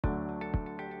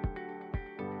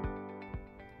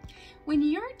When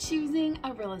you're choosing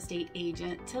a real estate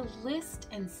agent to list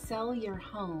and sell your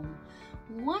home,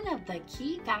 one of the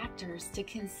key factors to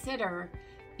consider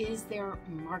is their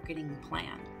marketing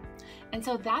plan. And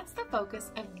so that's the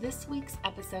focus of this week's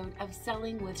episode of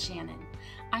Selling with Shannon.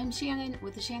 I'm Shannon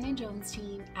with the Shannon Jones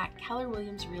Team at Keller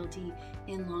Williams Realty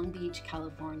in Long Beach,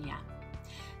 California.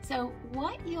 So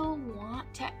what you'll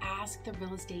want to ask the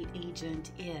real estate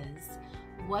agent is,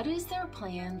 what is their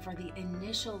plan for the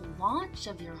initial launch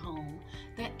of your home,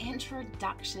 the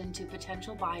introduction to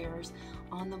potential buyers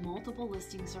on the multiple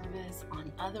listing service,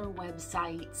 on other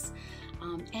websites,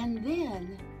 and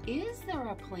then is there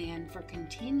a plan for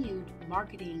continued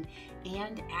marketing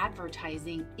and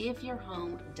advertising if your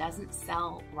home doesn't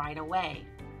sell right away?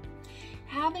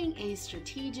 Having a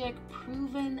strategic,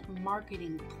 proven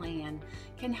marketing plan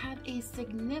can have a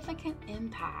significant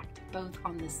impact both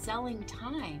on the selling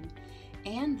time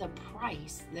and the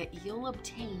price that you'll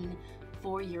obtain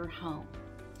for your home.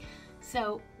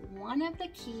 So one of the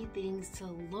key things to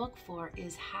look for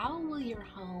is, how will your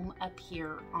home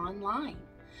appear online?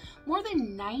 More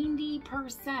than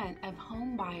 90% of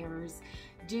home buyers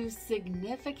do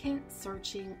significant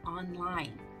searching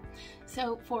online.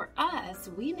 So for us,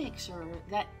 we make sure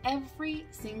that every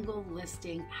single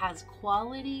listing has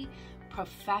quality,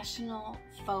 professional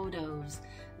photos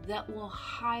that will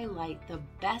highlight the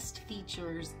best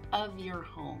features of your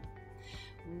home.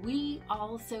 We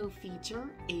also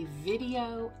feature a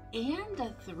video and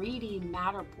a 3D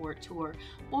Matterport tour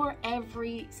for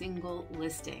every single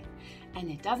listing. And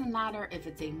it doesn't matter if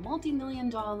it's a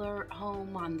multi-million-dollar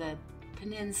home on the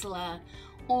peninsula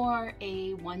or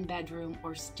a one-bedroom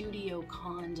or studio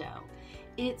condo,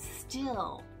 it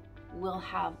still will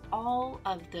have all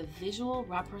of the visual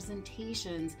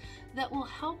representations that will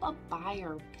help a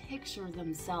buyer picture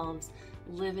themselves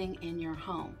living in your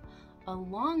home,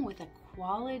 along with a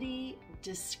quality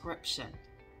description.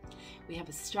 We have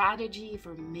a strategy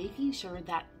for making sure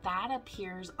that that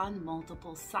appears on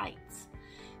multiple sites.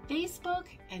 Facebook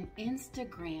and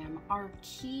Instagram are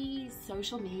key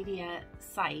social media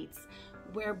sites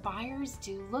where buyers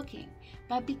do looking,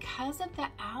 but because of the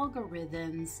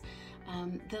algorithms,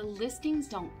 the listings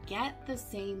don't get the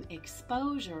same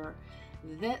exposure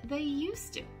that they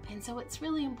used to. And so it's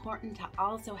really important to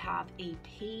also have a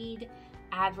paid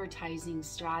advertising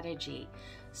strategy.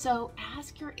 So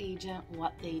ask your agent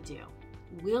what they do.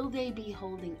 Will they be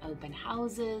holding open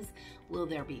houses? Will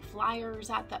there be flyers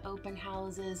at the open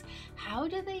houses? How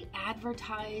do they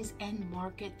advertise and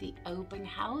market the open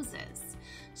houses?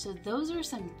 So those are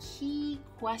some key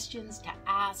questions to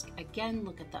ask. Again,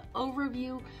 look at the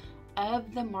overview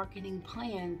of the marketing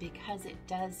plan because it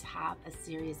does have a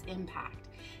serious impact.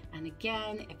 And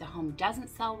again, if the home doesn't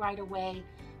sell right away,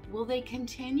 will they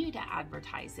continue to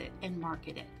advertise it and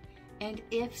market it? And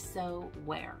if so,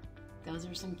 where? Those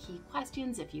are some key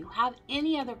questions. If you have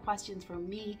any other questions for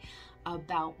me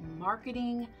about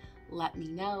marketing, let me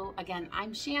know. Again,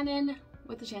 I'm Shannon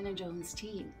with the Shannon Jones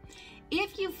Team.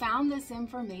 If you found this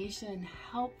information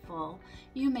helpful,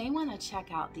 you may want to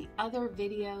check out the other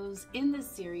videos in this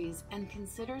series and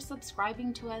consider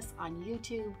subscribing to us on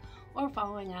YouTube or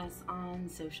following us on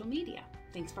social media.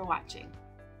 Thanks for watching.